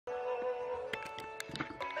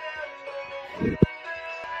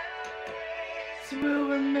will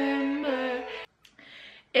remember.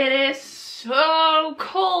 It is so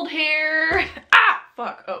cold here. Ah,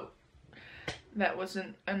 fuck. Oh, that was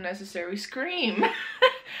an unnecessary scream.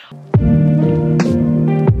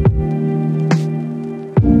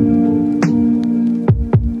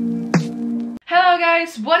 Hello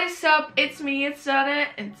guys, what is up? It's me, it's SanneLyanne,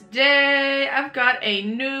 and today I've got a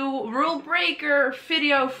new rule breaker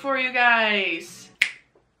video for you guys.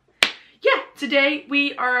 Yeah, today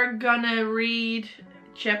we are gonna read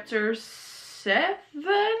chapter 7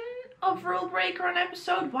 of Rule Breaker on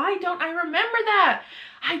episode. Why don't I remember that?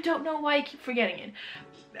 I don't know why I keep forgetting it.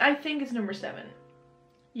 I think it's number 7.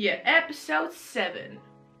 Yeah, episode 7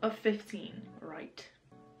 of 15, right?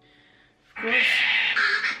 Of course.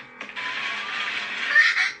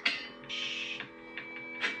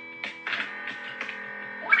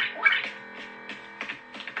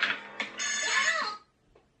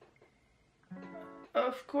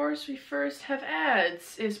 Of course, we first have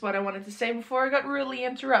ads, is what I wanted to say before I got really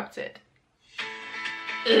interrupted.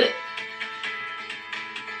 Ugh.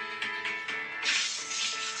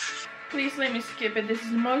 Please let me skip it. This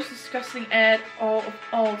is the most disgusting ad of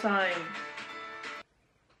all time.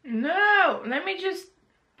 No, let me just...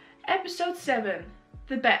 Episode 7.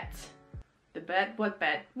 The bet. The bet? What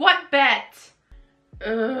bet? What bet?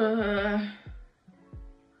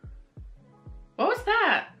 What was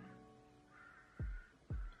that?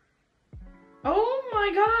 Oh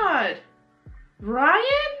my god!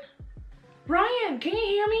 Ryan? Ryan, can you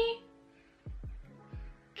hear me?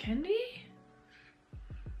 Candy?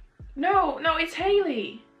 No, it's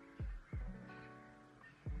Haley.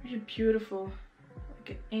 You're beautiful.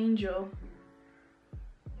 Like an angel.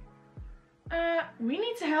 We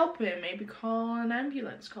need to help him. Maybe call an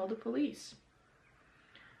ambulance. Call the police.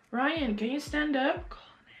 Ryan, can you stand up? Call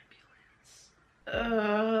an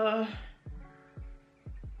ambulance.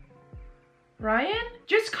 Ryan?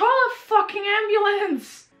 Just call a fucking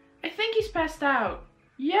ambulance! I think he's passed out.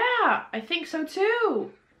 Yeah, I think so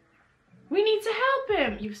too. We need to help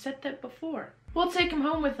him. You've said that before. We'll take him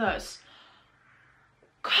home with us.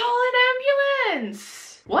 Call an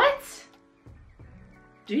ambulance! What?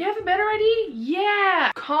 Do you have a better idea?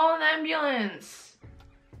 Yeah! Call an ambulance.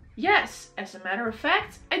 Yes, as a matter of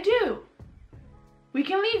fact, I do. We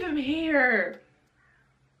can leave him here.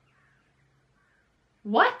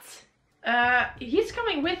 What? He's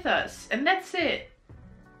coming with us, and that's it.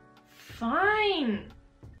 Fine.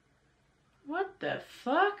 What the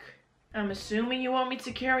fuck? I'm assuming you want me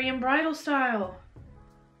to carry him bridal style.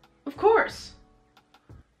 Of course.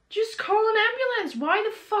 Just call an ambulance. Why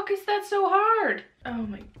the fuck is that so hard? Oh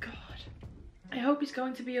my god. I hope he's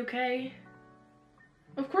going to be okay.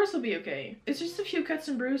 Of course he'll be okay. It's just a few cuts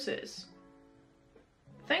and bruises.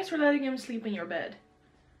 Thanks for letting him sleep in your bed.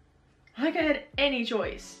 Like I had any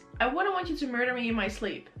choice. I wouldn't want you to murder me in my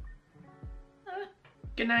sleep.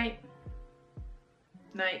 Good night.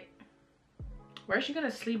 Night. Where's she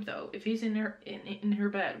gonna sleep though? If he's in her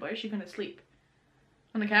bed, where is she gonna sleep?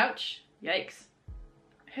 On the couch? Yikes.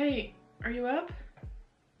 Hey, are you up?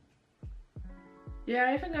 Yeah,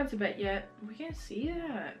 I haven't gone to bed yet. We can't see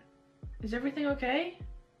that. Is everything okay?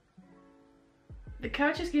 The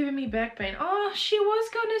couch is giving me back pain. Oh, she was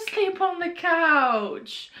gonna sleep on the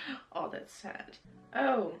couch. Oh, that's sad.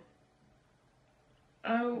 Oh.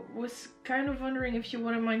 I was kind of wondering if you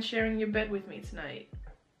wouldn't mind sharing your bed with me tonight.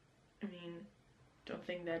 I mean, don't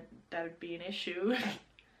think that would be an issue.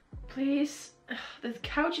 Please. The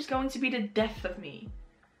couch is going to be the death of me.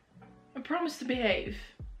 I promise to behave.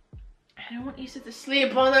 I don't want Issa to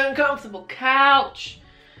sleep on the uncomfortable couch.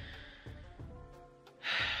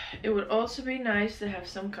 It would also be nice to have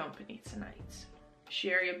some company tonight.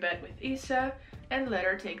 Share your bed with Issa and let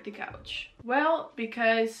her take the couch. Well,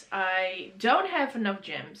 because I don't have enough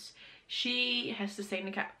gems, she has to stay in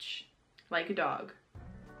the couch. Like a dog.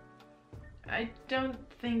 I don't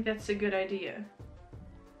think that's a good idea.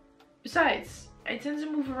 Besides, I tend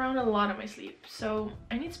to move around a lot in my sleep, so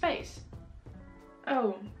I need space.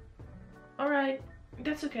 Oh. Alright,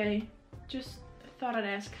 that's okay. Just thought I'd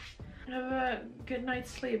ask. Have a good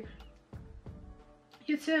night's sleep.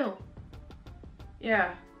 You too.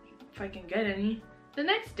 Yeah, if I can get any. The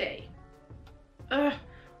next day.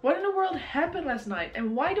 What in the world happened last night?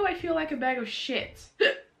 And why do I feel like a bag of shit?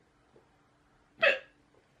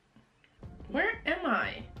 Where am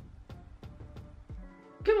I?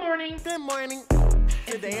 Good morning. Good morning.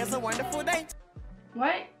 Today is a wonderful day.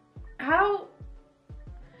 What? How?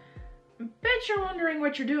 Bet you're wondering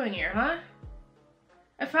what you're doing here, huh?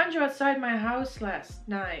 I found you outside my house last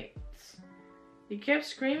night. You kept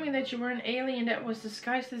screaming that you were an alien that was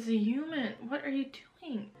disguised as a human. What are you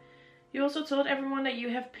doing? You also told everyone that you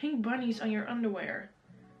have pink bunnies on your underwear.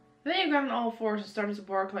 Then you got on all fours and started to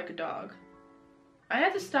bark like a dog. I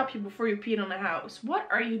had to stop you before you peed on the house. What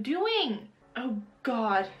are you doing? Oh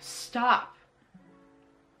God, stop.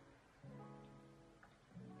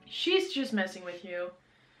 She's just messing with you.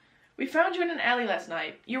 We found you in an alley last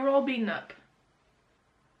night. You were all beaten up.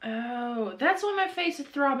 Oh, that's why my face is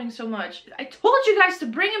throbbing so much. I told you guys to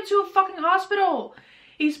bring him to a fucking hospital.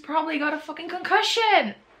 He's probably got a fucking concussion.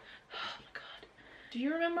 Oh my God. Do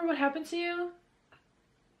you remember what happened to you?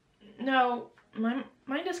 No, my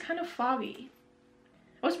mind is kind of foggy.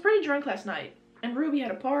 I was pretty drunk last night, and Ruby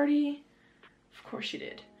had a party. Of course she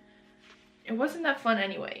did. It wasn't that fun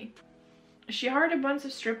anyway. She hired a bunch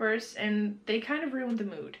of strippers, and they kind of ruined the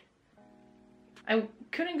mood. I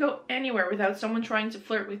couldn't go anywhere without someone trying to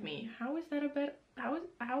flirt with me. How is that a bad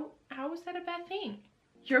thing?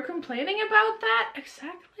 You're complaining about that?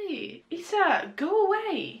 Exactly. Isa, go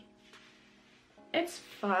away. It's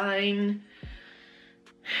fine.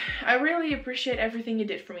 I really appreciate everything you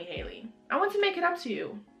did for me, Haley. I want to make it up to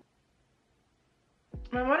you.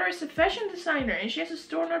 My mother is a fashion designer and she has a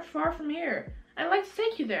store not far from here. I'd like to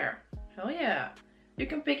take you there. Hell yeah. You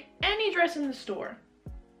can pick any dress in the store.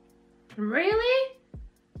 Really?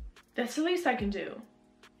 That's the least I can do.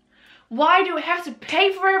 Why do I have to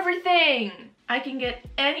pay for everything? I can get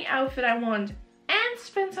any outfit I want and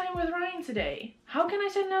spend time with Ryan today. How can I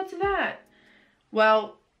say no to that?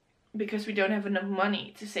 Well, because we don't have enough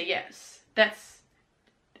money to say yes. That's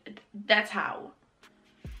how.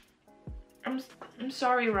 I'm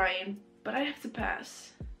sorry, Ryan, but I have to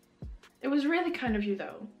pass. It was really kind of you,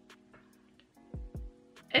 though.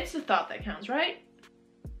 It's the thought that counts, right?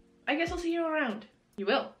 I guess I'll see you around. You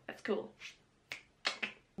will. That's cool.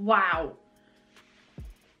 Wow.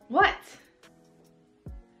 What?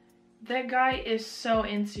 That guy is so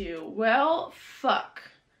into you. Well, fuck.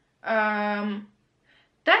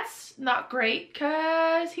 That's not great,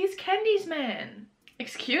 cause he's Candy's man.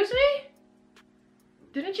 Excuse me?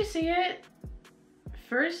 Didn't you see it?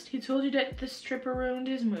 First, he told you that the stripper ruined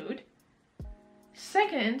his mood.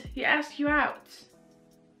 Second, he asked you out.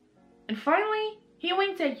 And finally, he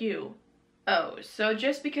winked at you. Oh, so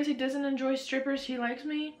just because he doesn't enjoy strippers, he likes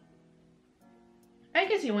me? I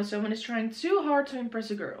can see when someone is trying too hard to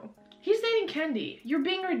impress a girl. He's dating Candy. You're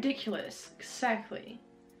being ridiculous. Exactly.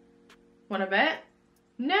 Wanna bet?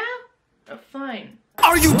 No? Oh, fine.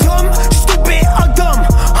 Are you dumb, stupid, or dumb,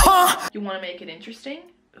 huh? You wanna make it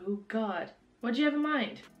interesting? Oh God. What do you have in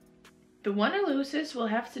mind? The one who loses will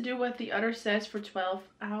have to do what the other says for 12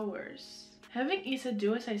 hours. Having Isa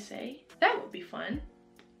do as I say? That would be fun.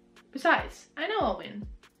 Besides, I know I'll win.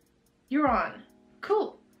 You're on.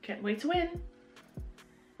 Cool. Can't wait to win.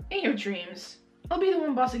 In your dreams. I'll be the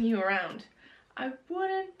one bossing you around. I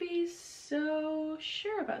wouldn't be so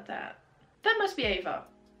sure about that. That must be Ava.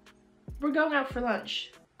 We're going out for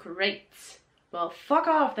lunch. Great. Well, fuck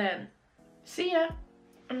off then. See ya.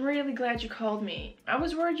 I'm really glad you called me. I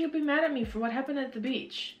was worried you'd be mad at me for what happened at the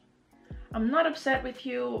beach. I'm not upset with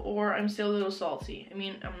you, or I'm still a little salty. I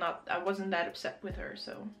mean, I wasn't that upset with her,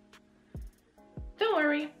 so. Don't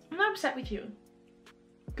worry, I'm not upset with you.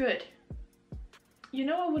 Good. You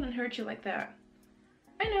know I wouldn't hurt you like that.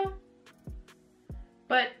 I know.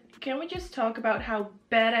 But can we just talk about how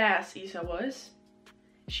badass Isa was?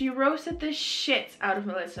 She roasted the shit out of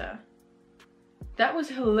Melissa. That was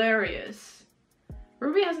hilarious.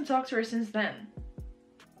 Ruby hasn't talked to her since then.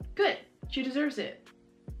 Good, she deserves it.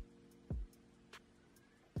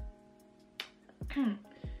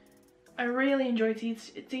 I really enjoy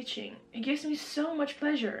teaching. It gives me so much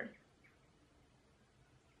pleasure.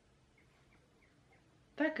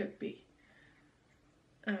 That could be.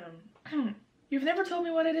 You've never told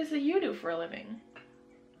me what it is that you do for a living.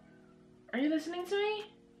 Are you listening to me?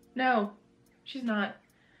 No, she's not.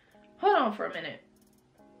 Hold on for a minute.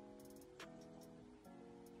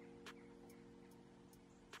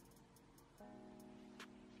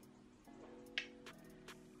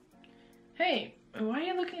 Hey, why are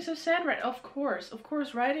you looking so sad right? Of course,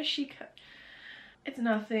 right as she It's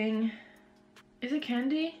nothing. Is it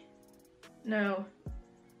candy? No.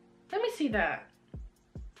 Let me see that.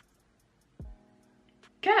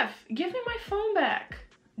 Kev, give me my phone back.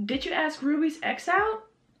 Did you ask Ruby's ex out?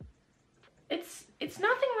 It's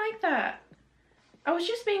nothing like that. I was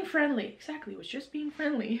just being friendly. Exactly, was just being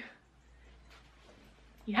friendly.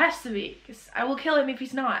 He has to be, because I will kill him if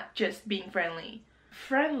he's not just being friendly.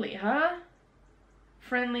 Friendly, huh?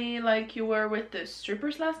 Friendly like you were with the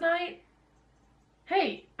strippers last night?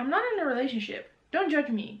 Hey, I'm not in a relationship. Don't judge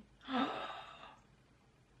me. I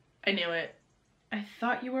knew it. I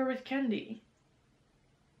thought you were with Candy.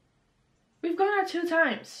 We've gone out 2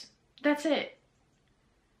 times. That's it.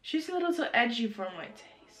 She's a little too edgy for my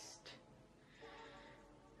taste.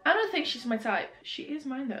 I don't think she's my type. She is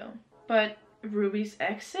mine though. But Ruby's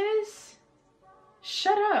exes?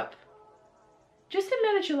 Shut up. Just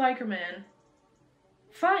admit that you like her, man.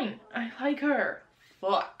 Fine, I like her.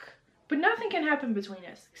 Fuck. But nothing can happen between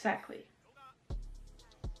us. Exactly.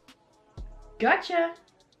 Gotcha.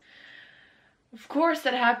 Of course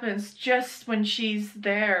that happens just when she's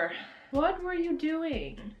there. What were you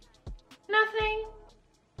doing? Nothing.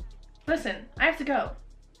 Listen, I have to go.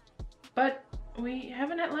 But we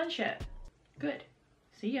haven't had lunch yet. Good.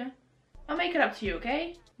 See ya. I'll make it up to you,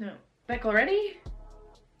 okay? No. Back already?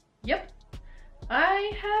 Yep.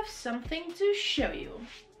 I have something to show you.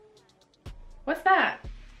 What's that?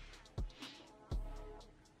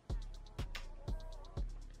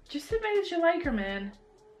 Just admit that you like her, man.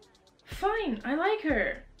 Fine, I like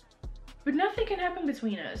her. But nothing can happen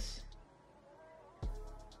between us.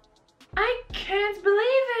 I can't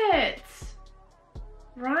believe it!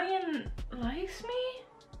 Ryan likes me?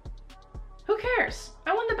 Who cares?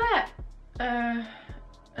 I won the bet.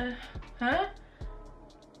 Huh?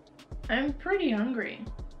 I'm pretty hungry.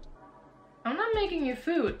 I'm not making you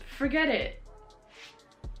food. Forget it.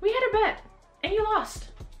 We had a bet, and you lost.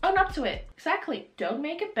 Own up to it. Exactly. Don't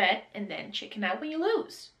make a bet and then chicken out when you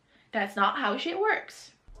lose. That's not how shit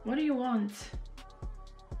works. What do you want?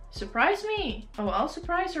 Surprise me. Oh, I'll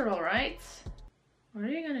surprise her, alright? What are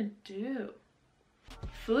you gonna do?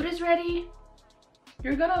 Food is ready.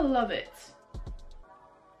 You're gonna love it.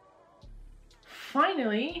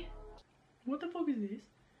 Finally. What the fuck is this?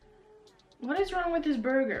 What is wrong with this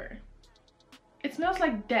burger? It smells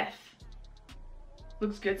like death.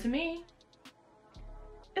 Looks good to me.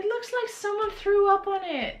 It looks like someone threw up on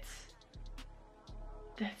it.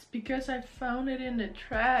 That's because I found it in the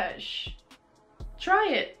trash. Try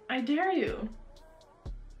it, I dare you.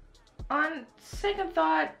 On second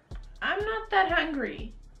thought, I'm not that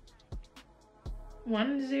hungry.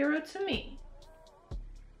 1-0 to me.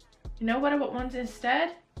 You know what I want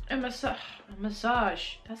instead? A massage. A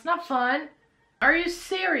massage. That's not fun. Are you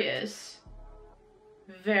serious?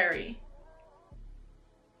 Very.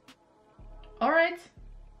 Alright.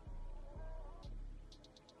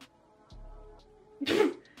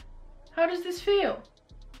 How does this feel?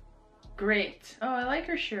 Great. Oh, I like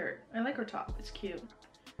her shirt. I like her top. It's cute.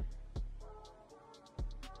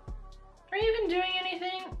 Are you even doing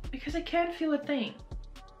anything? Because I can't feel a thing.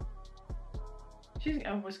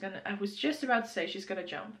 I was just about to say she's gonna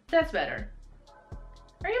jump. That's better.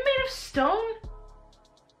 Are you made of stone?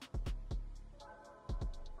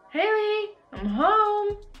 Haley, I'm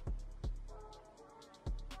home.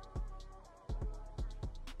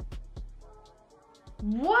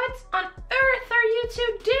 What on earth are you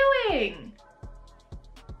two doing?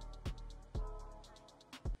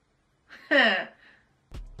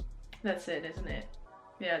 That's it, isn't it?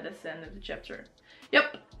 Yeah, that's the end of the chapter.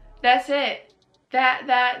 Yep, that's it. That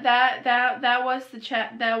was the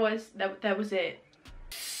chat. That was it.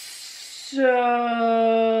 So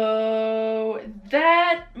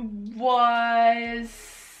that was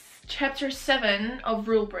chapter 7 of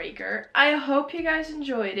Rule Breaker. I hope you guys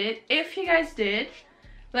enjoyed it. If you guys did,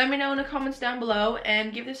 let me know in the comments down below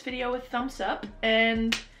and give this video a thumbs up.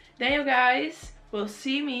 And then you guys will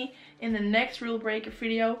see me in the next Rule Breaker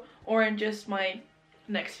video or in just my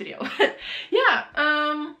next video. Yeah,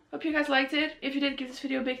 hope you guys liked it. If you did, give this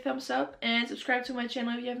video a big thumbs up and subscribe to my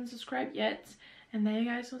channel if you haven't subscribed yet. And then you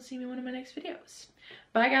guys will see me in one of my next videos.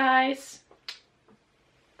 Bye guys.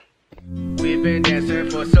 We've been dancing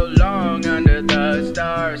for so long under the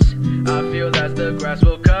stars. I feel that the grass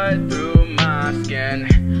will cut through my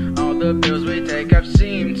skin. All the pills we take have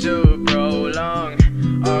seemed to prolong